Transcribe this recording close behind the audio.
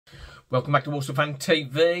Welcome back to Walsall Fan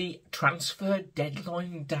TV. Transfer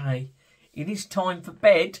deadline day. It is time for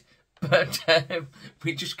bed, but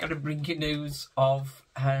we're just going to bring you news of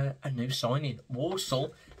a new signing.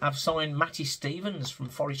 Walsall have signed Matty Stevens from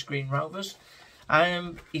Forest Green Rovers.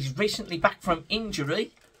 He's recently back from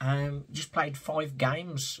injury. Just played 5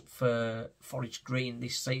 games for Forest Green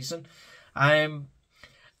this season.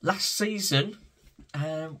 Last season,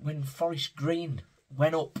 when Forest Green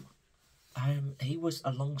went up, he was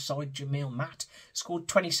alongside Jamil Matt, scored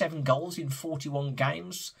 27 goals in 41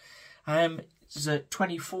 games. He's a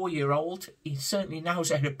 24-year-old. He certainly knows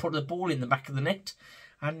how to put the ball in the back of the net,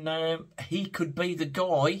 and he could be the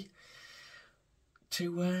guy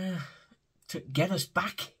to get us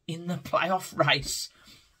back in the playoff race.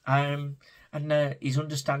 And his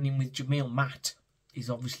understanding with Jamil Matt is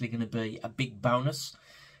obviously going to be a big bonus,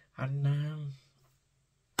 and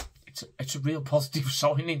it's a real positive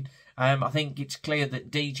signing. I think it's clear that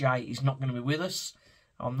DJ is not going to be with us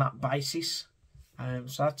on that basis.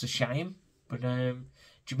 So that's a shame. But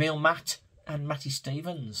Jamil Matt and Matty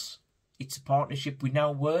Stevens, it's a partnership we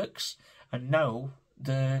know works, and know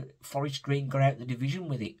the Forest Green got out the division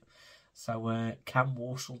with it. So can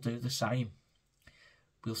Walsall do the same?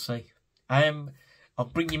 We'll see. I'll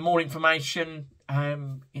bring you more information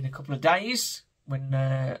in a couple of days when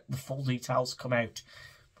the full details come out.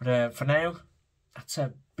 But for now, that's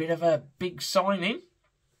a bit of a big signing.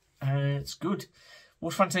 It's good.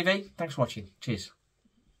 Walsall Fan TV, thanks for watching. Cheers.